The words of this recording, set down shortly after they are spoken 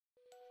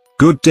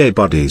Good day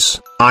buddies,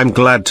 I'm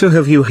glad to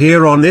have you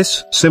here on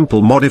this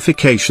simple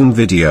modification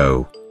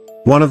video.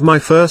 One of my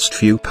first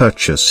few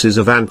purchases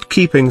of ant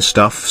keeping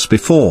stuffs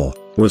before,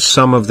 was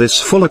some of this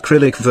full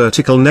acrylic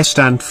vertical nest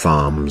ant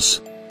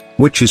farms.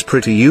 Which is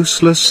pretty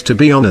useless to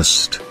be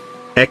honest.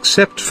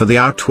 Except for the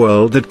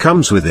outworld that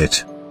comes with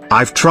it.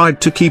 I've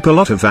tried to keep a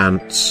lot of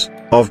ants,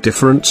 of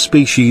different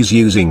species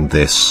using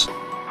this.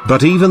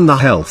 But even the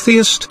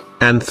healthiest,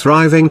 and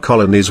thriving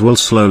colonies will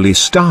slowly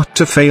start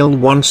to fail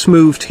once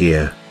moved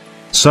here.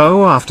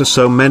 So after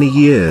so many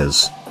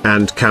years,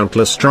 and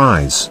countless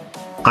tries,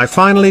 I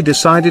finally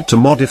decided to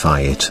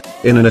modify it,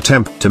 in an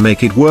attempt to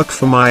make it work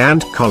for my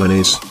ant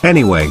colonies.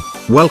 Anyway,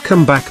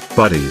 welcome back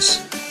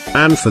buddies.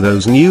 And for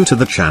those new to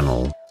the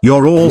channel,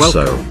 you're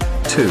also welcome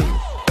to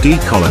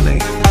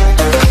DColonyyt.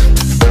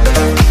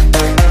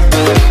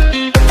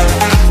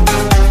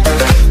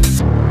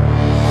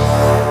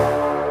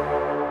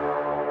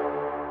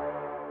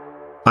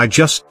 I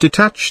just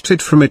detached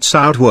it from its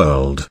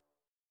outworld.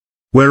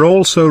 We're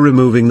also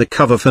removing the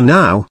cover for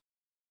now.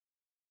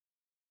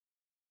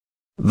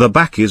 The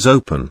back is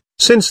open,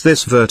 since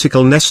this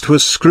vertical nest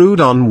was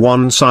screwed on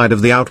one side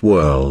of the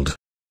outworld.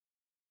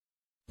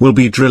 We'll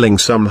be drilling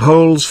some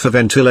holes for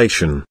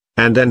ventilation,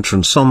 and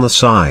entrance on the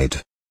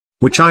side.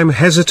 Which I'm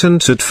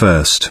hesitant at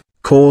first,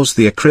 cause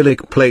the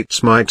acrylic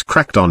plates might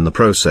crack on the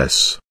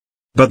process.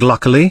 But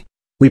luckily,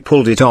 we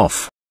pulled it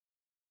off.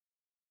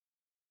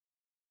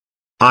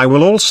 I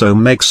will also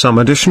make some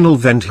additional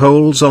vent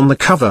holes on the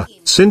cover,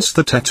 since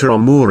the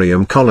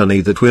Tetromurium colony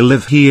that will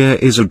live here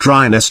is a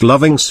dry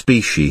nest-loving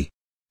species.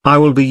 I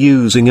will be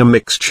using a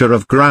mixture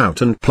of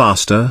grout and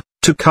plaster,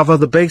 to cover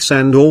the base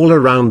and all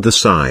around the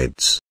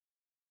sides.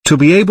 To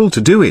be able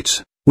to do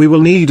it, we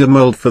will need a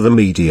mold for the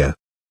media.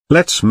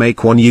 Let's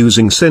make one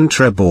using Syn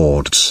Cole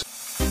boards.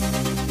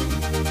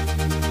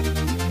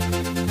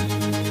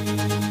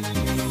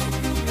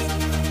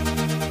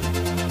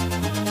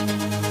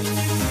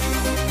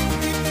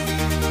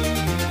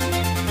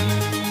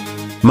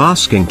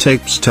 Masking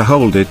tapes to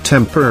hold it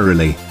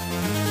temporarily,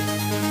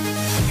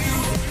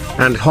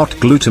 and hot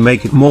glue to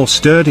make it more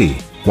sturdy,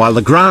 while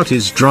the grout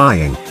is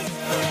drying.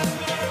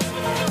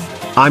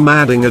 I'm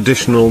adding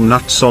additional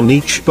nuts on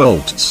each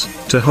bolts,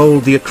 to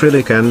hold the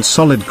acrylic and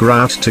solid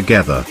grout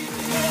together.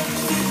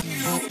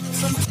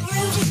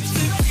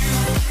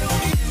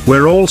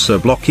 We're also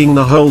blocking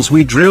the holes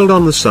we drilled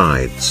on the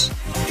sides.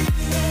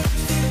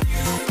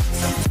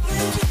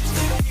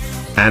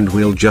 And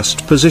we'll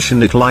just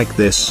position it like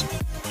this.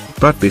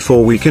 But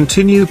before we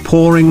continue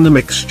pouring the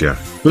mixture,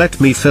 let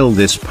me fill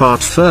this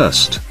part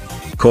first.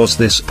 Cause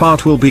this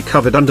part will be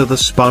covered under the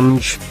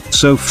sponge,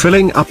 so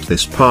filling up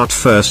this part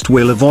first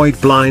will avoid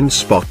blind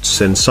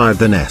spots inside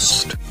the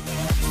nest.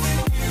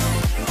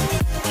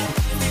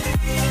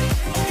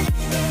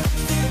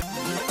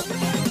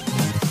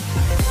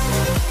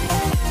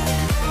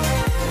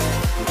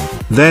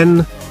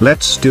 Then,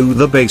 let's do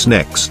the base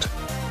next.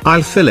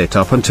 I'll fill it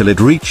up until it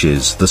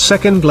reaches the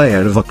second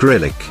layer of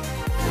acrylic.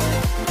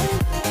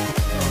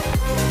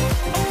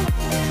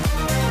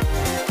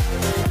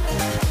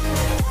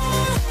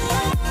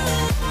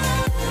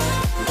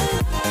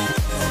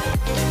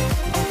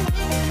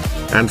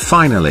 And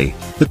finally,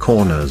 the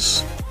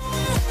corners.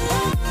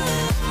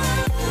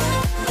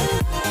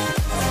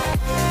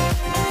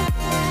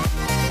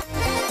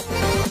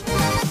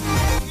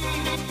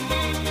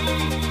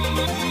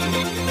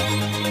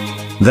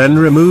 Then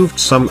removed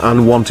some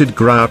unwanted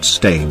grout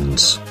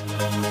stains.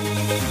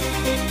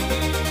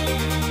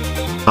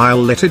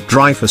 I'll let it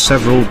dry for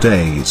several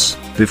days,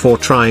 before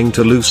trying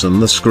to loosen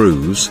the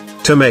screws,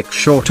 to make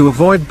sure to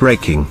avoid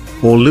breaking,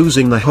 or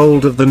losing the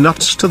hold of the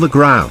nuts to the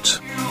grout.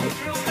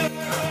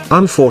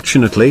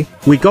 Unfortunately,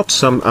 we got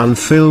some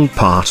unfilled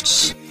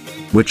parts.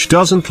 Which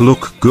doesn't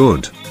look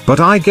good, but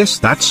I guess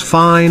that's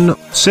fine,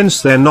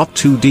 since they're not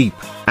too deep,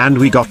 and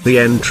we got the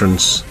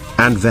entrance,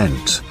 and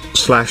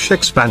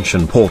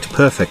vent/expansion port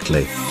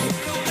perfectly.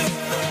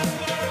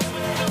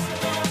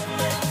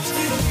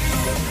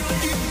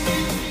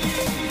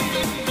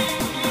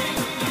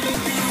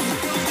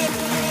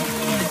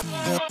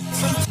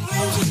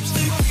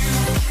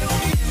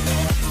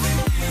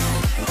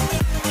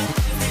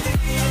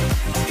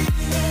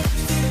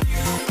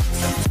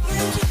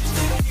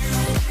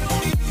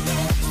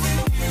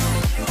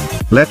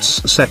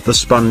 Let's set the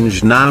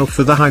sponge now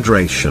for the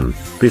hydration,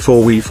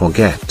 before we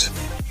forget.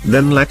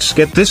 Then let's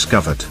get this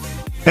covered.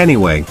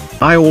 Anyway,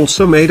 I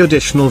also made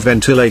additional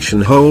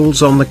ventilation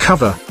holes on the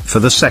cover, for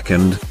the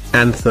second,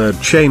 and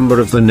third chamber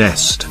of the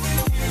nest.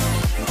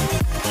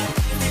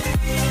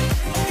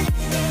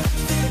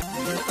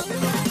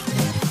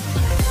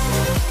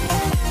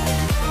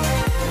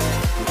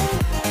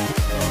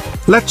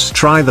 Let's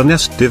try the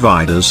nest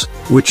dividers,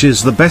 which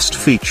is the best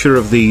feature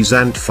of these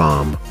ant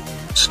farm.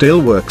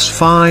 Still works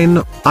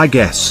fine, I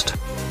guessed.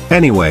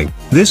 Anyway,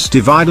 this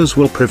dividers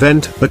will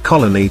prevent the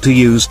colony to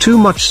use too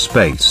much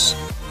space.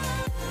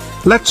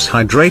 Let's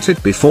hydrate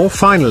it before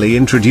finally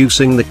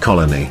introducing the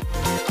colony.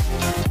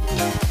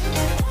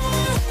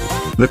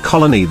 The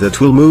colony that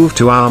will move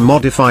to our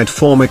modified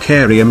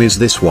formicarium is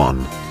this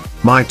one.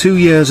 my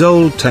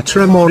 2-year-old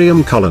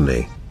Tetramorium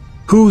colony,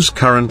 who's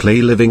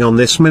currently living on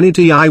this mini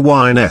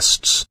DIY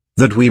nests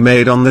that we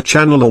made on the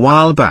channel a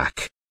while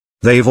back.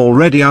 They've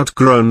already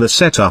outgrown the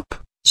setup,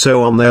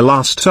 so on their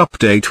last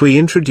update we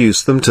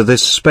introduced them to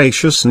this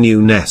spacious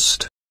new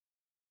nest.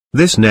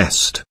 This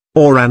nest,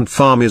 or ant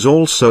farm, is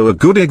also a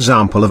good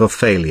example of a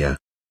failure,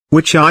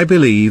 which I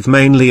believe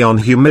mainly on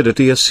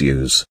humidity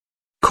issues.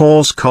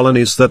 Cause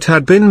colonies that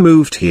had been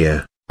moved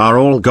here are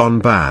all gone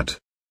bad.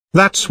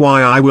 That's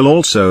why I will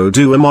also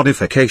do a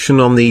modification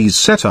on these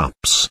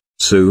setups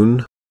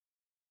soon.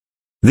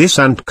 This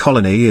ant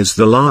colony is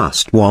the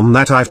last one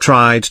that I've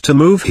tried to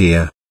move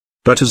here.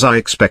 But as I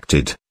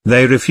expected,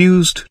 they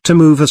refused to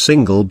move a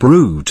single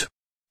brood,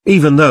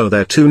 even though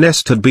their 2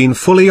 nest had been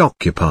fully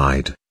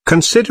occupied.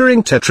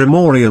 Considering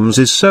Tetramoriums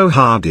is so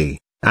hardy,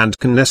 and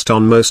can nest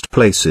on most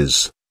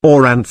places,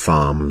 or ant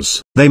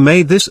farms, they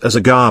made this as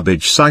a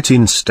garbage site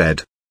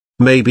instead.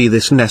 Maybe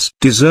this nest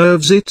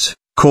deserves it,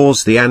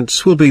 cause the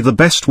ants will be the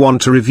best one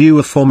to review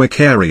a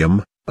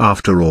formicarium,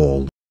 after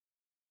all.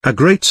 A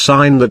great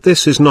sign that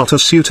this is not a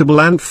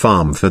suitable ant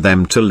farm for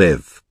them to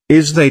live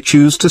is they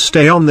choose to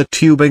stay on the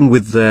tubing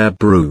with their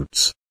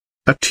broods.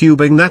 A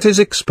tubing that is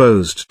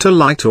exposed to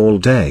light all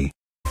day.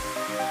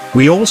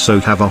 We also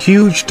have a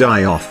huge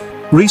die-off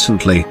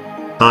recently.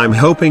 I'm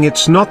hoping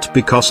it's not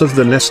because of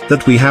the nest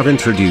that we have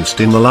introduced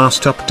in the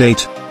last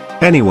update.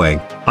 Anyway,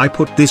 I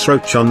put this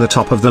roach on the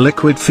top of the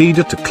liquid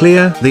feeder to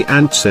clear the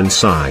ants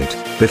inside,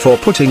 before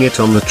putting it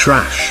on the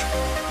trash.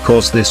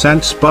 Cause this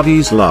ant's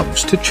buddies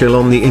loves to chill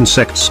on the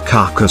insects'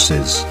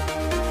 carcasses.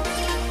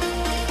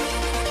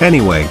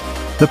 Anyway,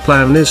 the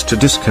plan is to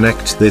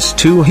disconnect this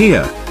 2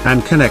 here,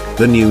 and connect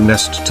the new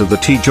nest to the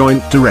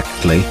T-joint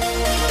directly.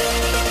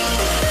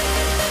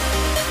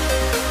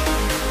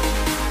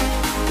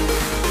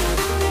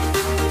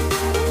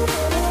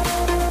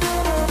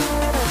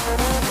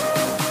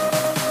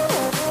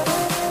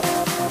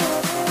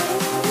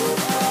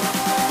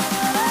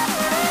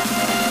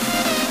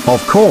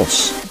 Of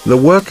course, the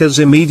workers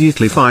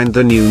immediately find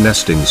the new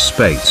nesting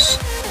space.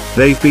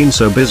 They've been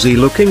so busy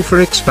looking for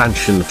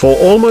expansion for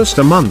almost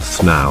a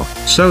month now,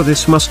 so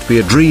this must be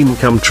a dream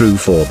come true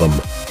for them.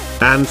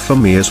 And for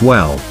me as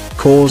well,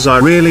 cause I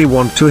really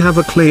want to have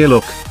a clear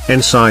look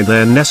inside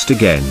their nest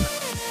again.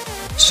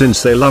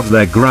 Since they love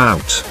their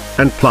grout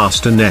and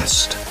plaster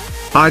nest,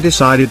 I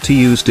decided to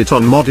use it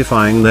on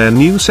modifying their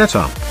new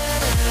setup.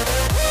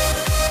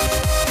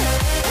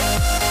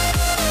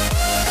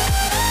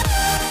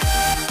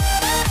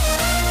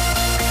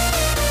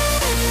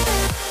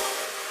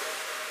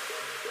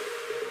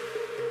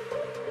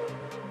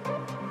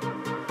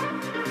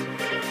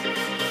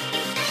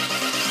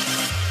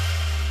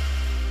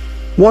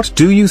 What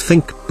do you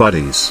think,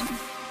 buddies?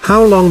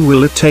 How long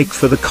will it take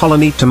for the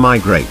colony to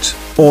migrate,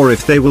 or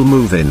if they will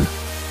move in?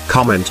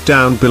 Comment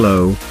down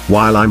below,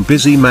 while I'm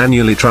busy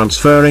manually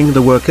transferring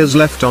the workers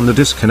left on the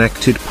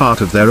disconnected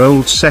part of their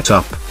old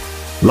setup.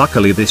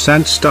 Luckily this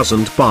ants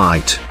doesn't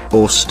bite,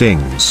 or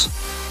stings.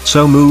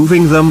 So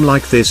moving them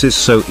like this is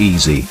so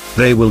easy,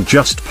 they will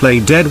just play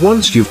dead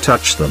once you've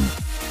touched them.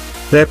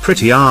 They're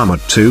pretty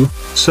armored too,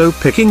 so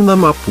picking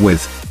them up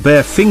with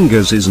bare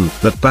fingers isn't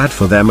that bad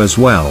for them as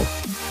well.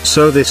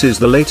 So this is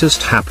the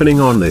latest happening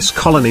on this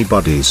colony,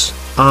 buddies.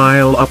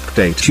 I'll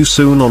update you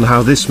soon on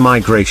how this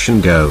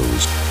migration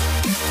goes.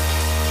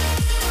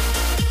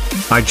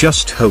 I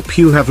just hope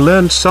you have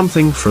learned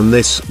something from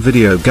this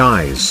video,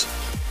 guys.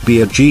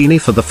 Be a genie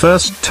for the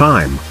first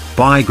time,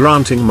 by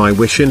granting my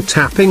wish and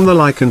tapping the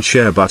like and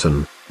share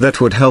button.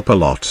 That would help a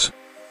lot.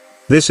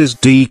 This is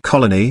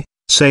DColonyyt,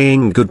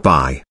 saying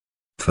goodbye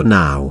for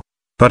now,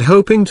 but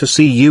hoping to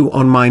see you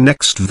on my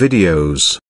next videos.